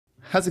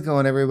How's it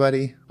going,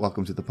 everybody?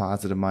 Welcome to the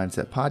Positive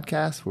Mindset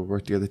Podcast, where we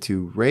work together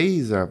to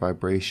raise our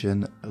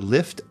vibration,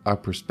 lift our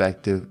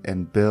perspective,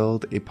 and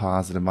build a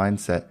positive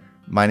mindset.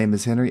 My name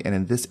is Henry, and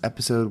in this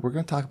episode, we're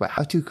going to talk about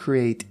how to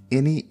create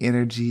any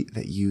energy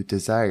that you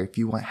desire. If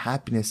you want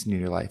happiness in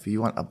your life, if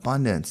you want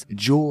abundance,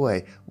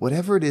 joy,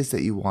 whatever it is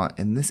that you want,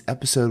 in this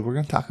episode, we're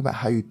going to talk about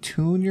how you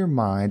tune your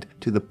mind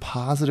to the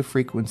positive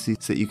frequency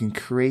so that you can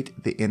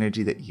create the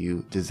energy that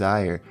you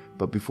desire.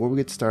 But before we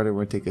get started,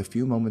 we're going to take a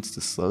few moments to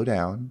slow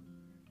down,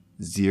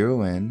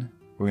 zero in.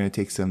 We're going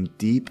to take some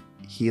deep,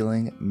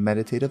 healing,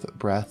 meditative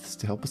breaths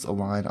to help us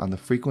align on the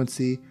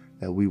frequency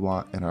that we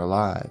want in our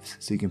lives.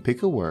 So you can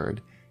pick a word.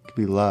 It could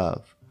be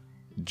love,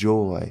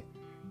 joy,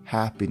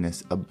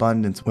 happiness,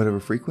 abundance,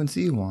 whatever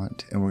frequency you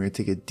want. And we're going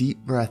to take a deep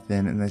breath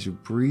in. And as you're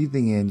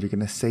breathing in, you're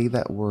going to say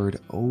that word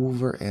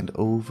over and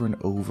over and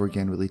over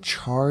again. Really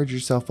charge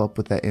yourself up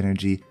with that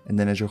energy. And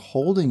then as you're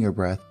holding your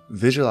breath,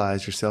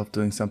 visualize yourself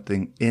doing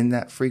something in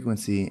that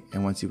frequency.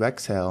 And once you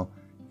exhale,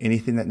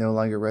 anything that no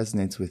longer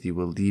resonates with you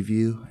will leave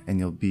you and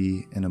you'll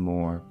be in a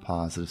more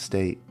positive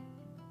state.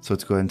 So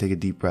let's go ahead and take a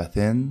deep breath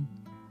in.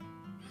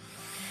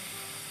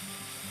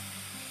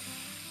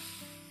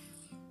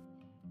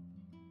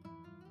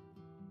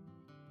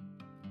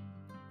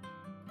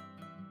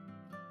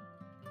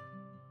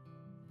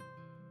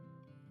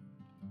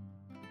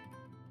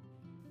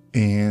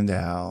 And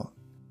out.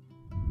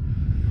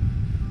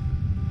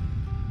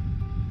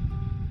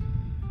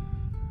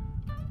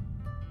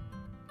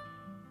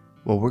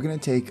 Well, we're going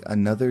to take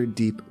another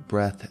deep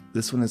breath.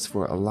 This one is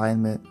for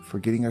alignment, for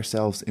getting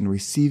ourselves in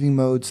receiving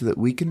mode so that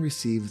we can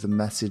receive the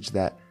message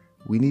that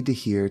we need to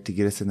hear to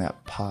get us in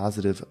that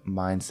positive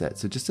mindset.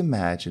 So just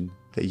imagine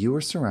that you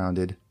are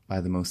surrounded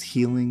by the most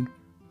healing,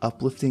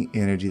 uplifting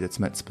energy that's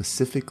meant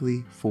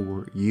specifically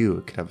for you.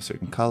 It could have a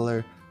certain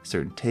color, a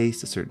certain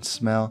taste, a certain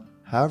smell,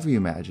 however you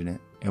imagine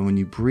it. And when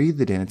you breathe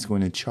it in, it's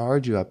going to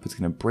charge you up. It's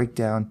going to break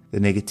down the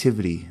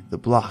negativity, the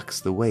blocks,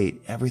 the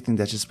weight, everything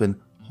that's just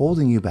been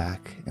holding you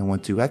back. And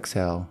once you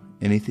exhale,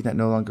 anything that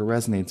no longer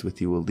resonates with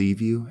you will leave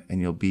you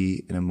and you'll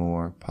be in a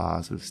more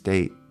positive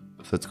state.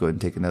 So let's go ahead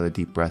and take another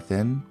deep breath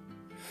in.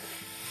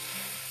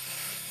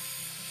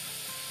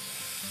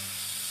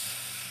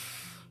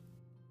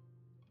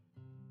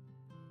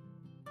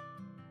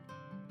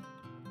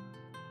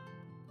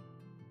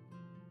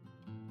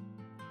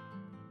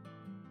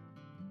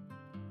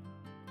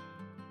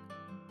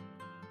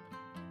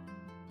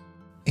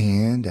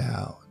 And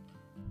out.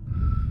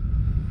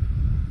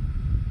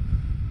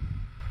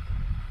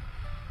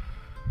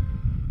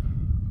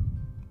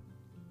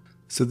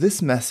 So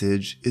this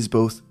message is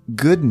both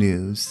good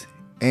news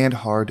and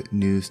hard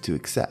news to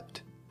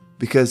accept.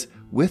 Because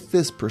with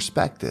this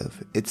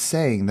perspective, it's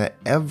saying that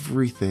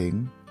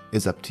everything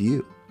is up to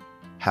you.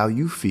 How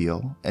you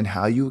feel and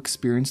how you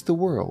experience the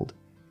world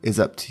is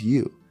up to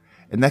you.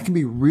 And that can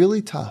be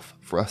really tough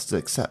for us to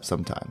accept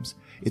sometimes.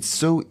 It's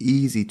so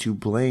easy to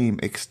blame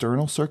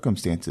external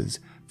circumstances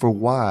for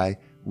why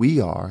we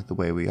are the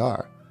way we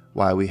are,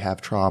 why we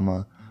have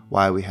trauma,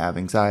 why we have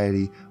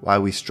anxiety, why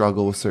we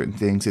struggle with certain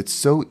things. It's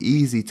so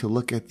easy to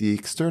look at the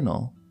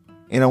external.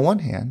 And on one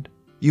hand,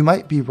 you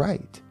might be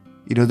right.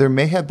 There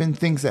may have been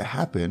things that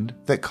happened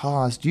that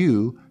caused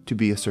you to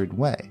be a certain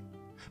way.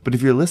 But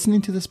if you're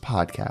listening to this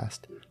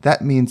podcast,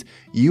 that means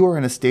you are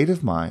in a state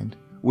of mind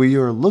where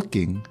you're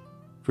looking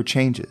for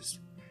changes.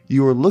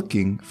 You are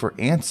looking for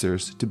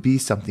answers to be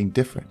something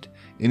different.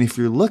 And if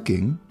you're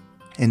looking,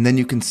 and then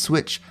you can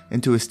switch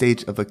into a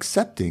stage of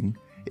accepting,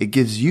 it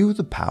gives you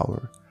the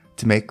power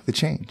to make the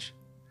change.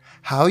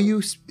 How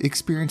you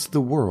experience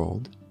the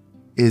world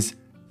is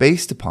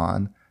based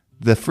upon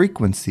the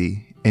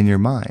frequency in your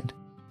mind.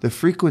 The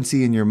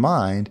frequency in your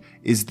mind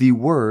is the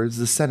words,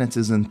 the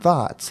sentences, and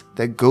thoughts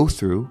that go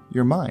through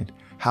your mind.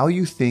 How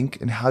you think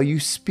and how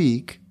you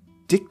speak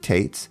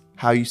dictates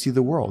how you see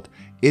the world.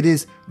 It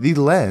is the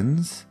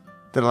lens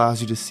that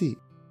allows you to see.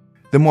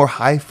 The more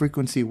high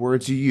frequency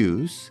words you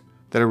use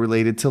that are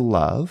related to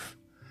love,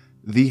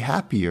 the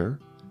happier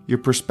your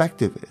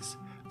perspective is.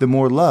 The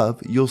more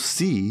love you'll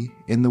see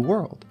in the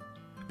world.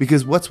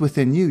 Because what's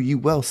within you, you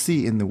will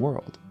see in the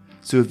world.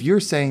 So if you're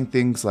saying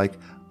things like,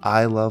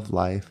 I love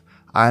life,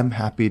 I'm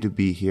happy to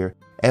be here,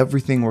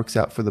 everything works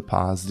out for the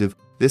positive,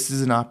 this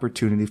is an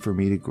opportunity for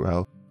me to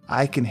grow,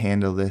 I can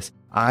handle this,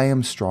 I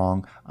am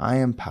strong, I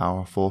am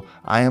powerful,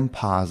 I am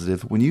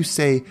positive. When you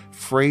say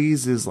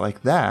phrases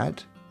like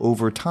that,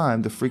 over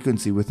time, the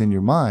frequency within your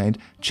mind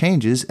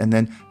changes, and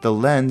then the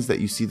lens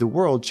that you see the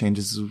world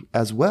changes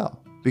as well.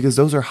 Because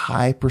those are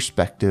high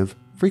perspective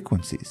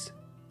frequencies.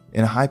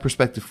 And a high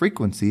perspective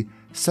frequency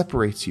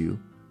separates you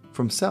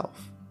from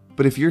self.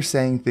 But if you're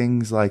saying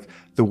things like,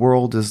 the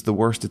world is the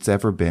worst it's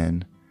ever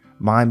been,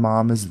 my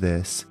mom is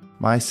this,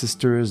 my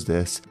sister is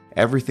this,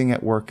 everything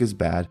at work is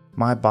bad,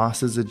 my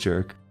boss is a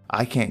jerk,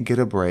 I can't get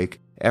a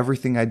break,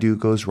 everything I do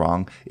goes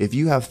wrong. If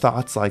you have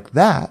thoughts like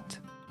that,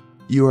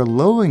 you are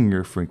lowering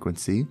your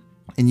frequency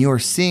and you are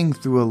seeing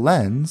through a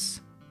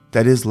lens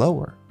that is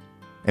lower.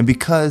 And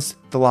because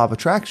the law of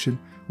attraction,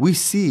 we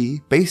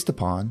see based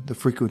upon the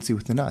frequency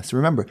within us.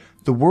 Remember,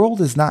 the world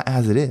is not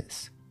as it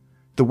is.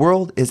 The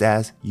world is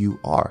as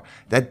you are.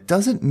 That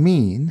doesn't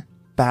mean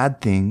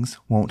bad things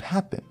won't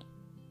happen.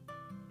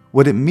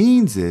 What it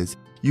means is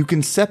you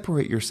can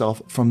separate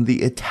yourself from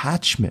the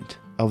attachment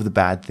of the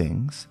bad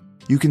things.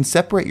 You can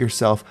separate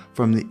yourself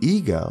from the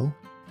ego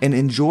and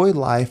enjoy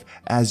life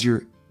as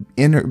your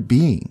inner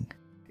being.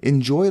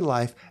 Enjoy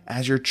life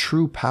as your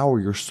true power,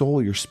 your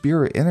soul, your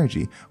spirit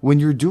energy. When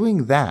you're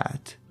doing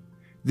that,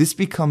 this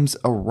becomes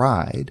a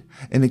ride,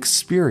 an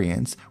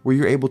experience where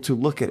you're able to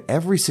look at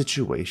every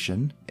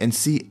situation and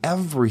see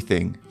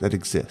everything that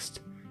exists.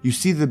 You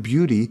see the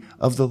beauty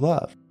of the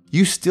love.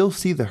 You still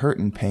see the hurt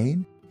and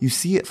pain. You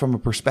see it from a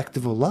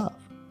perspective of love.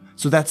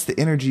 So that's the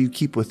energy you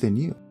keep within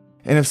you.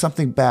 And if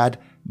something bad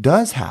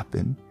does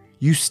happen,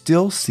 you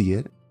still see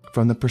it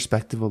from the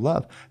perspective of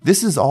love.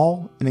 This is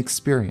all an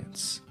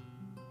experience.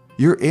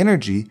 Your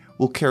energy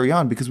will carry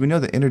on because we know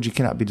that energy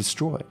cannot be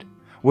destroyed.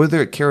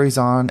 Whether it carries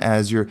on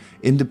as your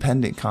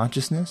independent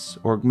consciousness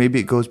or maybe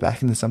it goes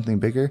back into something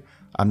bigger,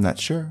 I'm not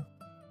sure.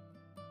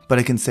 But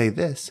I can say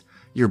this,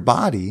 your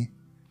body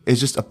is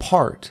just a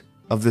part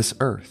of this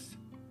earth.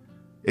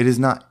 It is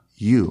not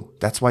you.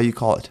 That's why you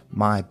call it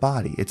my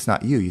body. It's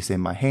not you. You say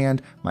my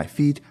hand, my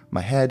feet,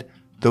 my head.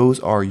 Those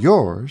are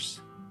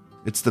yours.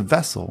 It's the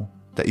vessel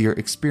that you're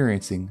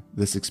experiencing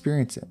this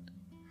experience in.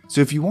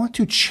 So if you want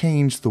to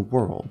change the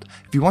world,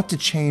 if you want to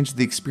change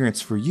the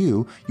experience for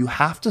you, you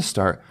have to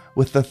start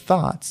with the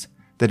thoughts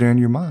that are in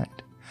your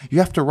mind. You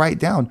have to write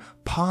down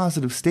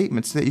positive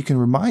statements so that you can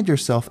remind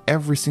yourself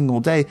every single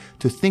day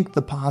to think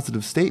the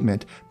positive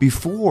statement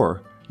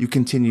before you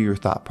continue your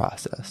thought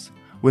process.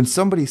 When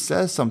somebody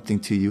says something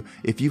to you,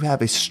 if you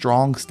have a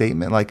strong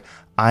statement like,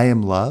 I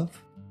am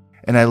love,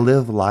 and I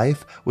live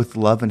life with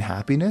love and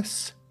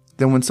happiness,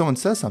 then when someone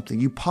says something,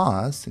 you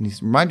pause and you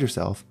remind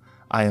yourself,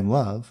 I am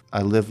love,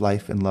 I live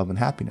life in love and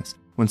happiness.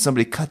 When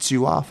somebody cuts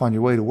you off on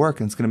your way to work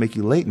and it's going to make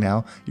you late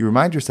now, you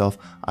remind yourself,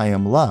 I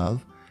am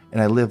love,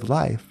 and I live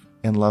life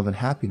in love and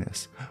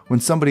happiness. When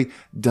somebody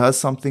does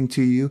something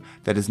to you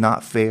that is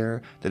not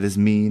fair, that is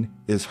mean,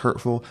 is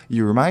hurtful,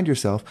 you remind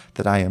yourself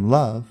that I am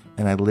love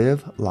and I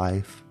live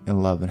life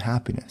in love and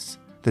happiness.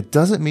 That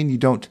doesn't mean you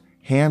don't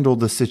handle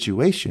the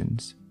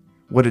situations.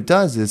 What it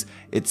does is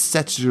it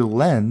sets your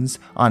lens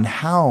on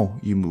how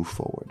you move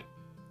forward.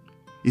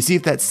 You see,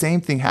 if that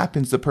same thing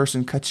happens, the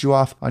person cuts you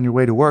off on your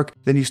way to work,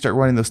 then you start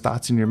running those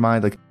thoughts in your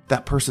mind like,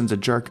 that person's a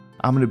jerk.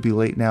 I'm going to be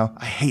late now.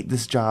 I hate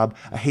this job.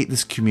 I hate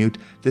this commute.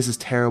 This is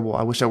terrible.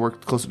 I wish I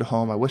worked closer to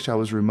home. I wish I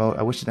was remote.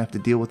 I wish I didn't have to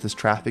deal with this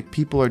traffic.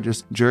 People are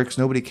just jerks.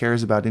 Nobody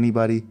cares about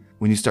anybody.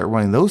 When you start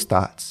running those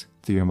thoughts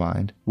through your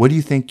mind, what do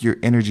you think your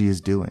energy is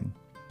doing?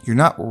 You're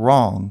not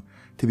wrong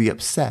to be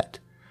upset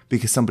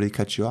because somebody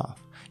cut you off.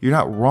 You're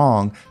not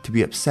wrong to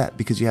be upset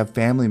because you have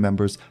family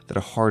members that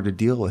are hard to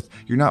deal with.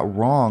 You're not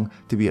wrong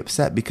to be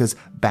upset because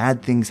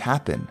bad things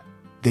happen.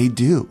 They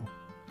do.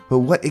 But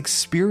what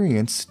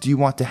experience do you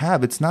want to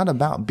have? It's not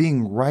about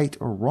being right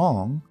or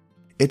wrong.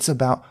 It's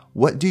about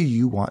what do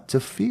you want to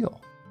feel?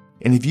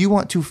 And if you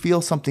want to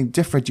feel something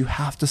different, you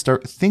have to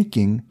start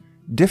thinking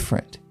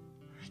different.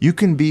 You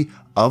can be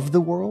of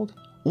the world,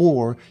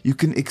 or you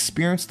can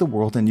experience the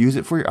world and use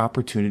it for your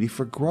opportunity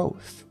for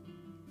growth.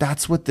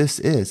 That's what this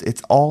is.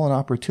 It's all an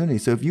opportunity.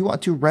 So if you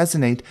want to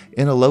resonate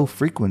in a low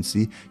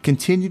frequency,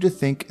 continue to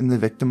think in the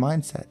victim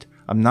mindset.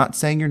 I'm not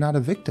saying you're not a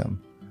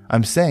victim.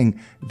 I'm saying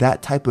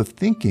that type of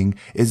thinking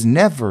is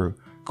never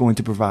going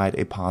to provide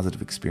a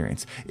positive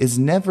experience, is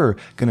never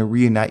going to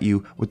reunite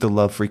you with the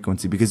love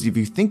frequency, because if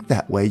you think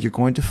that way, you're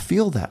going to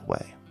feel that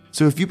way.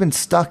 So if you've been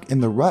stuck in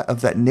the rut of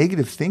that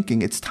negative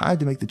thinking, it's time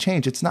to make the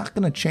change. It's not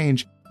going to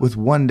change with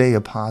one day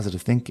of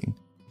positive thinking.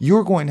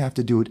 You're going to have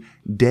to do it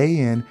day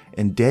in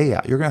and day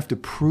out. You're going to have to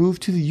prove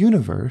to the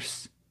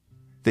universe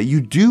that you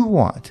do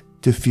want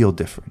to feel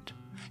different.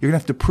 You're going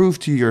to have to prove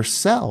to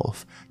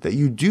yourself that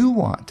you do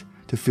want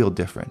to feel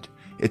different.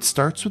 It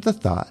starts with the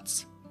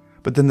thoughts,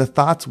 but then the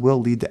thoughts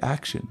will lead to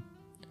action.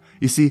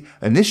 You see,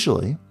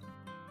 initially,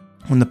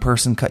 when the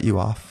person cut you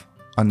off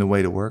on the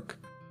way to work,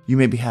 you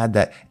maybe had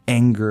that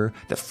anger,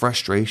 that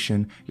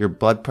frustration, your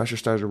blood pressure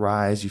started to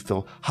rise, you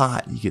feel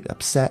hot, you get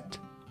upset.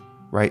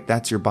 Right?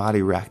 That's your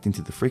body reacting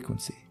to the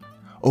frequency.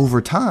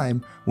 Over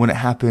time, when it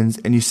happens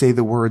and you say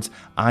the words,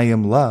 I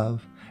am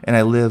love and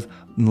I live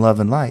in love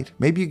and light,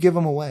 maybe you give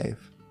them a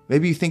wave.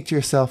 Maybe you think to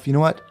yourself, you know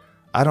what?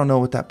 I don't know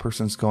what that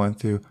person's going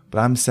through, but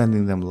I'm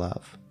sending them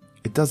love.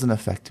 It doesn't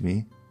affect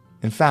me.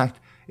 In fact,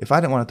 if I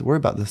didn't want to worry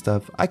about this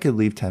stuff, I could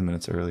leave 10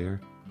 minutes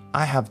earlier.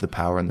 I have the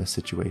power in this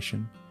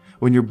situation.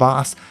 When your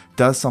boss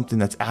does something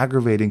that's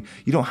aggravating,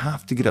 you don't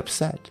have to get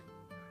upset.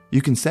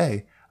 You can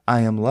say,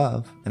 I am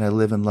love and I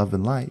live in love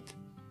and light.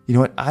 You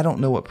know what? I don't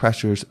know what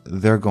pressures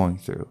they're going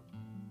through.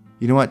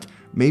 You know what?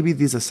 Maybe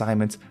these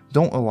assignments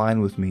don't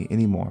align with me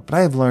anymore, but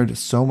I have learned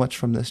so much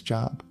from this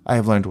job. I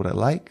have learned what I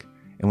like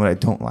and what I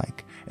don't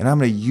like. And I'm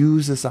going to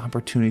use this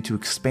opportunity to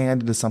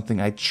expand into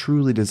something I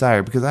truly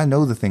desire because I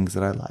know the things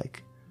that I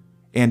like.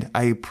 And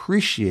I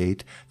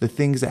appreciate the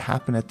things that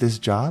happen at this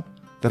job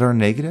that are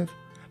negative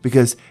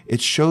because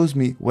it shows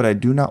me what I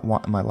do not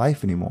want in my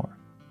life anymore.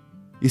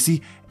 You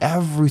see,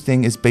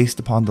 everything is based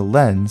upon the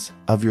lens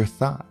of your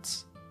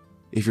thoughts.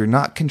 If you're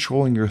not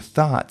controlling your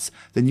thoughts,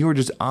 then you are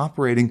just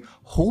operating,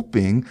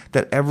 hoping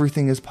that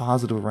everything is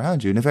positive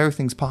around you. And if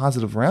everything's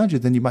positive around you,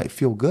 then you might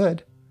feel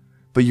good,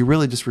 but you're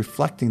really just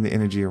reflecting the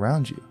energy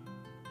around you.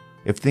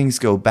 If things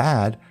go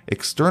bad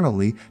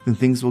externally, then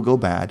things will go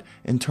bad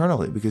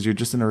internally because you're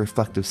just in a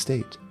reflective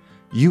state.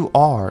 You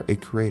are a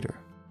creator.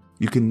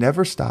 You can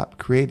never stop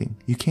creating.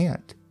 You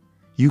can't.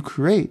 You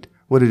create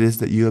what it is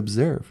that you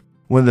observe.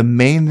 One of the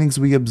main things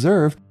we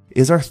observe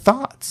is our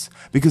thoughts,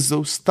 because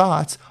those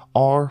thoughts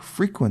are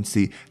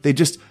frequency. They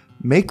just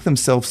make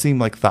themselves seem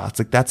like thoughts.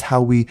 Like that's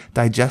how we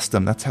digest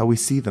them. That's how we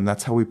see them.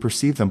 That's how we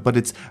perceive them. But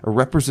it's a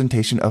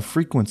representation of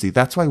frequency.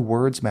 That's why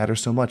words matter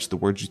so much. The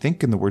words you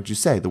think and the words you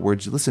say, the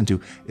words you listen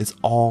to, it's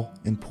all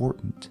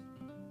important.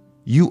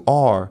 You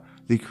are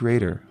the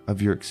creator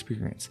of your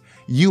experience.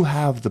 You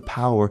have the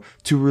power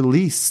to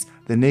release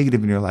the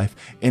negative in your life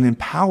and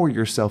empower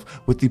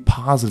yourself with the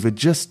positive. It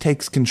just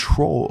takes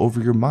control over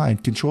your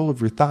mind, control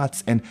of your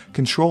thoughts, and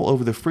control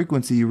over the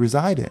frequency you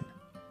reside in.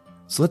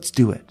 So let's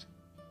do it.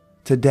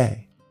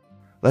 Today,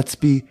 let's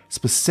be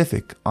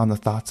specific on the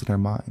thoughts in our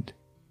mind.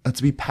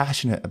 Let's be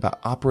passionate about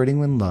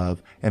operating in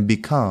love and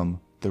become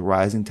the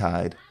rising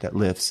tide that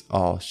lifts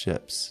all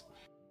ships.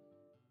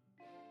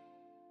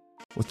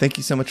 Well, thank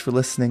you so much for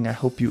listening. I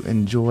hope you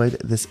enjoyed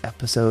this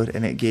episode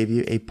and it gave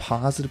you a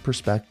positive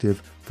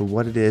perspective for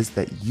what it is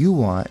that you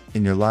want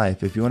in your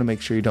life. If you want to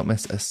make sure you don't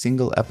miss a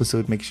single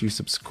episode, make sure you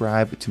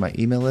subscribe to my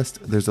email list.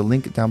 There's a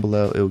link down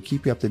below. It will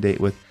keep you up to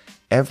date with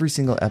every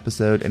single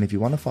episode. And if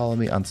you want to follow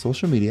me on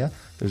social media,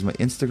 there's my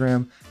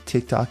Instagram,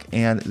 TikTok,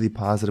 and the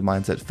Positive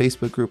Mindset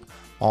Facebook group,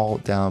 all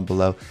down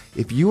below.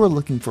 If you are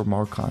looking for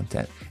more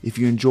content, if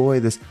you enjoy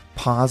this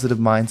positive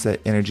mindset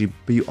energy,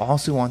 but you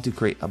also want to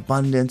create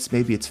abundance,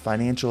 maybe it's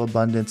financial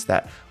abundance,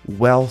 that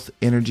wealth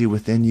energy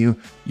within you,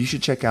 you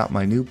should check out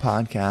my new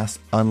podcast,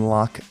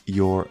 Unlock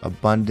Your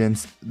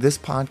Abundance. This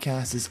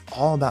podcast is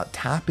all about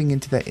tapping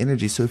into that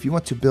energy. So if you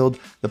want to build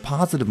the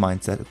positive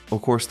mindset,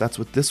 of course, that's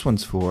what this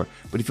one's for.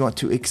 But if you want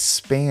to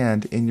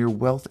expand in your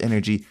wealth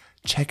energy,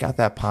 check out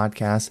that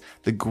podcast.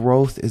 The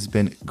growth has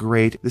been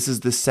great. This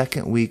is the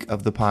second week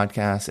of the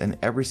podcast, and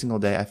every single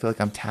day I feel like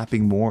I'm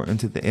tapping more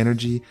into the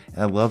energy,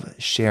 and I love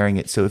sharing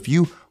it. So if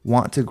you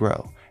want to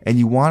grow and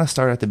you want to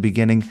start at the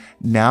beginning,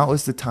 now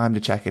is the time to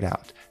check it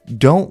out.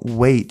 Don't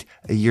wait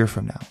a year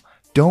from now.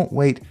 Don't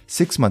wait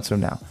 6 months from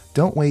now.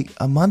 Don't wait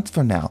a month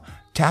from now.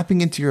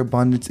 Tapping into your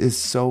abundance is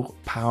so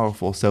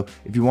powerful. So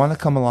if you want to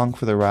come along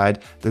for the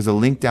ride, there's a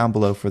link down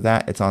below for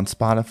that. It's on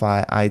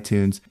Spotify,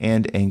 iTunes,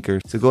 and Anchor.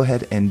 So go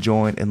ahead and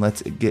join and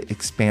let's get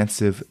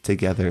expansive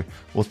together.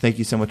 Well, thank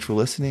you so much for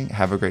listening.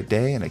 Have a great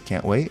day, and I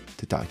can't wait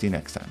to talk to you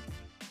next time.